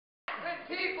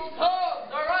people's homes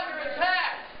are under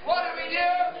attack. What do we do?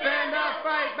 Stand up,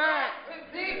 fight back. When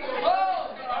people's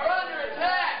homes are under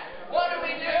attack. What do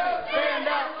we do? Stand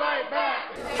up, fight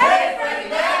back. Hey, Freddie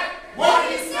Mac, what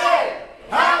do you say?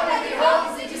 How many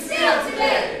homes did you steal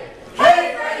today?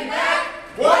 Hey, Freddie Mac,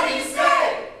 what do you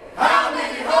say? How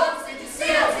many homes did you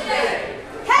steal today?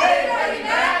 Hey, Freddie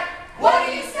Mac, what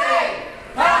do you say?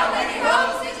 How many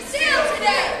homes did you steal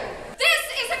today? This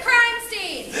is a crime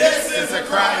scene. This is a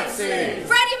crime scene.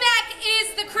 Freddie Mac is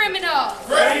the criminal.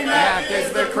 Freddie Mac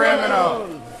is the criminal.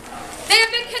 They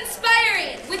have been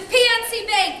conspiring with PNC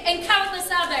Bank and countless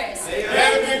others. They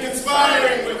have been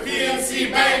conspiring with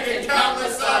PNC Bank and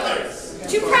countless others.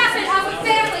 To profit off of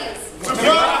families. To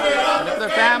profit off of their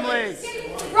families.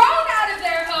 Getting thrown out of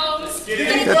their homes.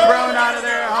 Getting thrown out of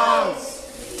their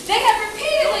homes. They have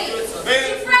repeatedly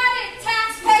defrauded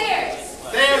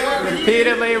taxpayers. They have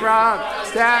repeatedly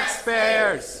robbed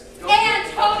taxpayers. And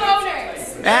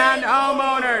homeowners. And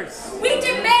homeowners. We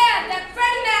demand that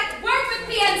Freddie Mac work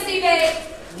with PNC Bank.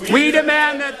 We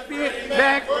demand that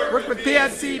Bank work with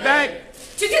PNC Bank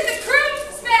To get the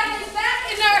Cruz family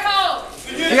back in their homes.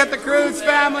 to get the Cruz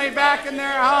family back in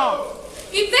their home.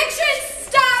 Evictions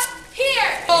stop here.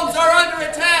 Homes are under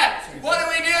attack. What do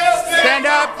we do? Stand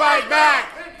up, fight back.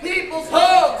 When people's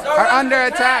homes Are under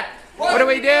attack. What do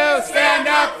we do? Stand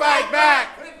up, fight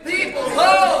back. When people's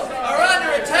homes are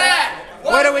under attack.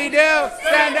 What do we do?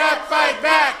 Stand up, fight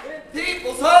back. When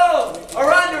people's homes